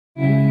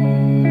This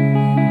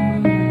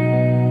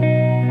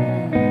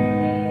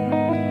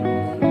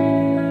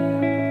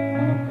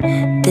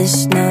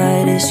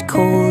night is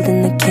cold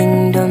in the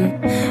kingdom.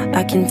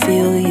 I can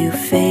feel you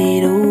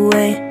fade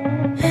away.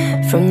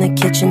 From the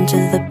kitchen to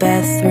the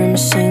bathroom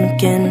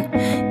sinking,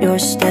 your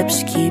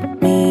steps keep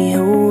me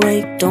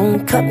awake.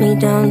 Don't cut me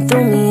down,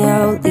 throw me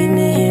out, leave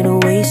me here to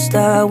waste.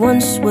 I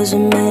once was a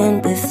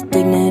man with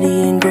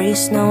dignity and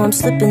grace. Now I'm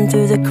slipping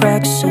through the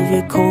cracks of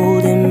your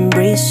cold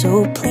embrace.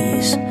 So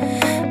please,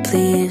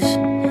 please,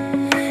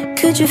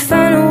 could you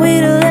find a way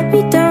to let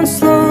me down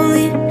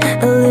slowly?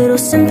 A little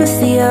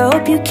sympathy, I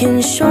hope you can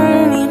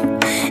show me.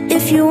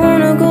 If you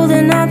wanna go,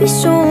 then I'll be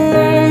so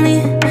lonely.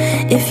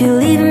 If you're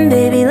leaving,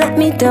 baby, let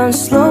me down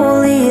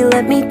slowly.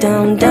 Let me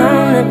down,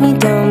 down, let me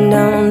down,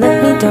 down,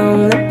 let me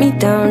down, let me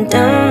down,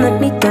 down, let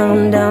me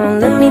down, down,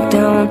 let me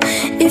down.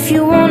 If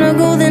you wanna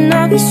go, then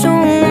I'll be so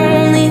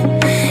lonely.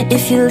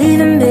 If you're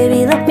leaving,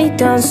 baby, let me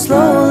down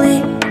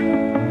slowly.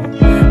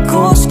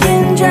 Cold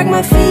skin, drag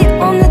my feet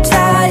on the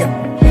tile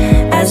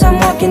as I'm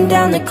walking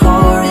down the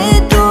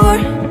corridor.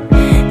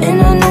 And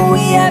I know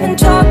we haven't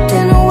talked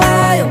in a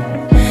while,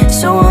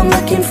 so I'm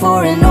looking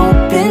for an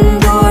open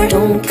door.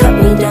 Don't cut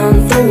me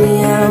down, throw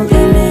me out,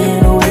 leave me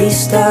in a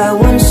waste. I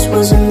once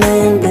was a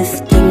man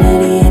with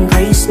dignity and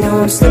grace. Now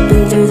I'm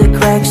slipping through the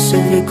cracks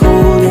of your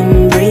cold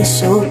embrace.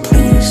 So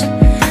please,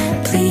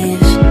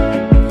 please,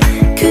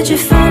 could you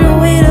find a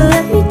way to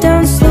let me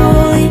down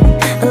slowly?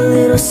 A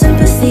little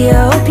sympathy,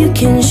 I hope you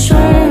can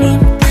show me.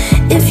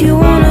 If you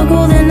wanna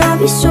go, then I'll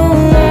be so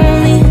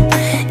lonely.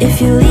 If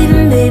you're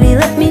leaving, baby,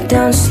 let me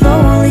down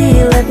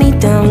slowly. Let me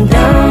down,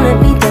 down, let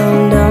me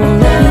down, down,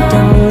 let me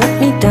down, let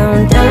me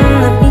down,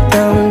 down, let me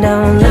down,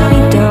 down, let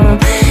me down.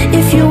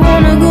 If you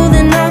wanna go,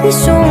 then I'll be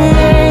so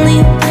lonely.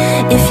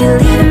 If you're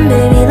leaving,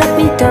 baby, let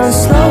me down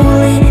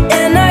slowly.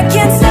 And I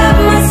can't stop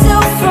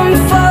myself from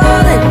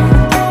falling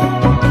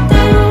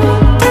down.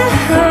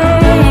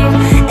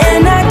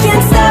 And I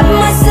can't stop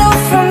myself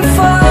from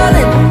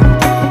falling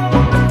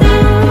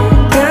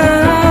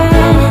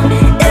down.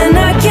 And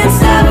I can't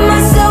stop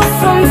myself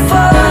from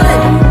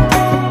falling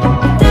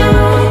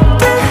down.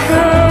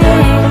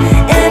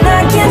 And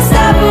I can't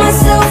stop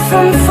myself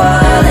from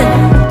falling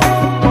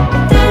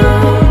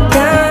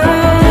down.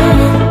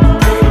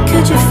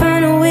 Could you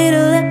find a way to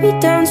let me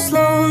down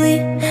slowly?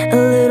 A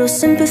little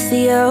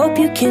sympathy, I hope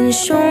you can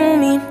show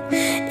me.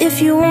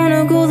 If you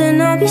wanna go,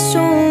 then I'll be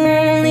so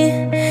lonely.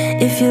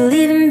 If you're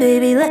leaving,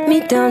 baby, let me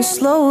down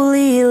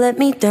slowly. Let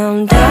me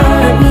down, down,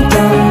 let me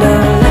down,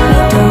 down, let me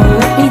down,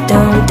 let me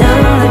down,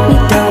 down, let me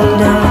down,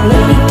 down,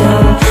 let me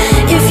down.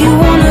 If you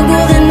wanna go,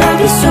 then I'll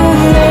be so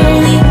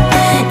lonely.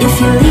 If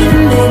you're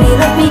leaving, baby,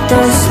 let me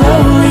down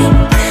slowly.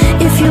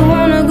 If you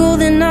wanna go,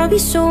 then I'll be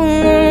so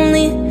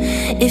lonely.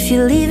 If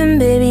you're leaving,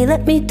 baby,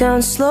 let me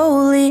down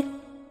slowly.